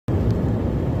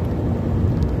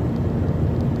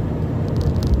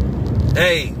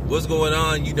Hey, what's going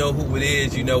on? You know who it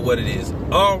is. You know what it is.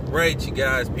 All right, you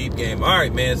guys, peep game. All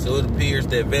right, man. So it appears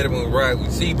that veteran wide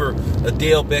receiver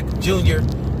Odell Beckham Jr.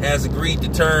 has agreed to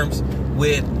terms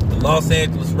with the Los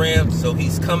Angeles Rams. So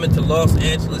he's coming to Los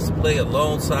Angeles to play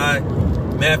alongside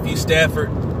Matthew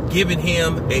Stafford, giving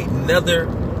him another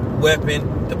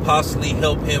weapon to possibly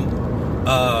help him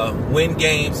win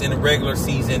games in the regular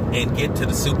season and get to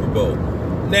the Super Bowl.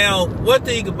 Now, one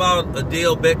thing about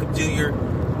Odell Beckham Jr.,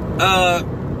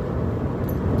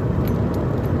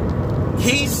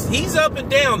 he's up and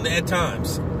down at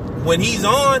times. When he's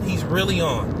on, he's really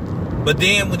on. But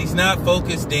then when he's not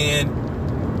focused,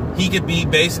 then he could be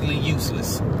basically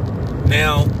useless.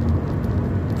 Now,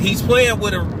 he's playing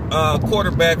with a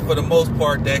quarterback for the most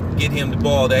part that can get him the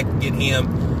ball, that can get him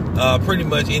pretty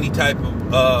much any type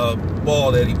of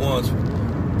ball that he wants.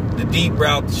 The deep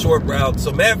route, the short route.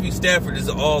 So Matthew Stafford is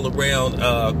an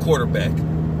all-around quarterback.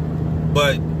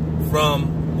 But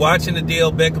from watching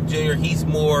Odell Beckham Jr., he's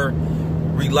more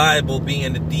reliable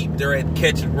being the deep threat,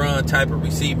 catch and run type of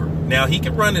receiver. Now, he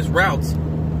can run his routes.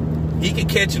 He can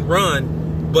catch and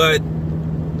run, but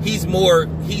he's more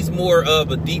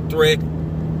of a deep threat,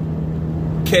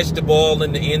 catch the ball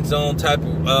in the end zone type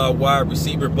of wide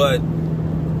receiver, but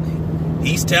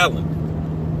he's talented.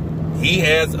 He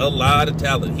has a lot of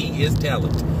talent. He is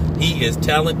talented. He is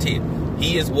talented.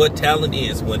 He is what talent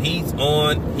is. When he's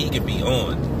on, he can be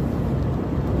on.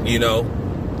 You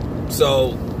know?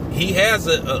 So, he has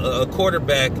a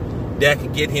quarterback that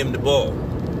can get him the ball.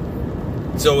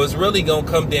 So, it's really going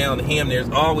to come down to him. There's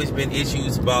always been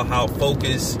issues about how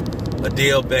focused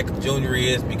Odell Beckham Jr.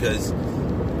 is because,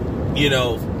 you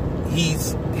know,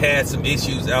 he's had some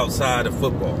issues outside of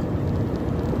football.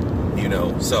 You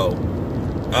know? So,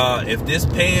 if this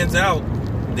pans out,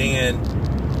 then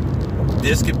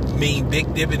this could mean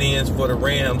big dividends for the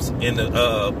Rams in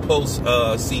the post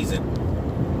season.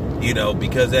 You know,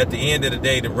 because at the end of the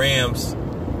day, the Rams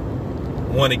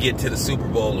want to get to the Super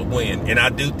Bowl and win. And I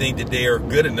do think that they are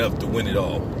good enough to win it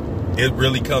all. It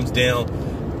really comes down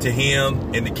to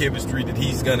him and the chemistry that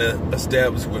he's going to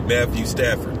establish with Matthew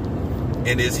Stafford.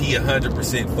 And is he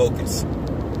 100% focused?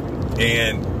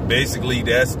 And basically,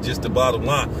 that's just the bottom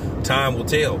line. Time will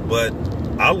tell. But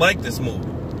I like this move.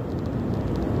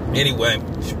 Anyway,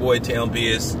 it's your boy Town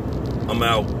Biz. I'm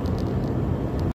out.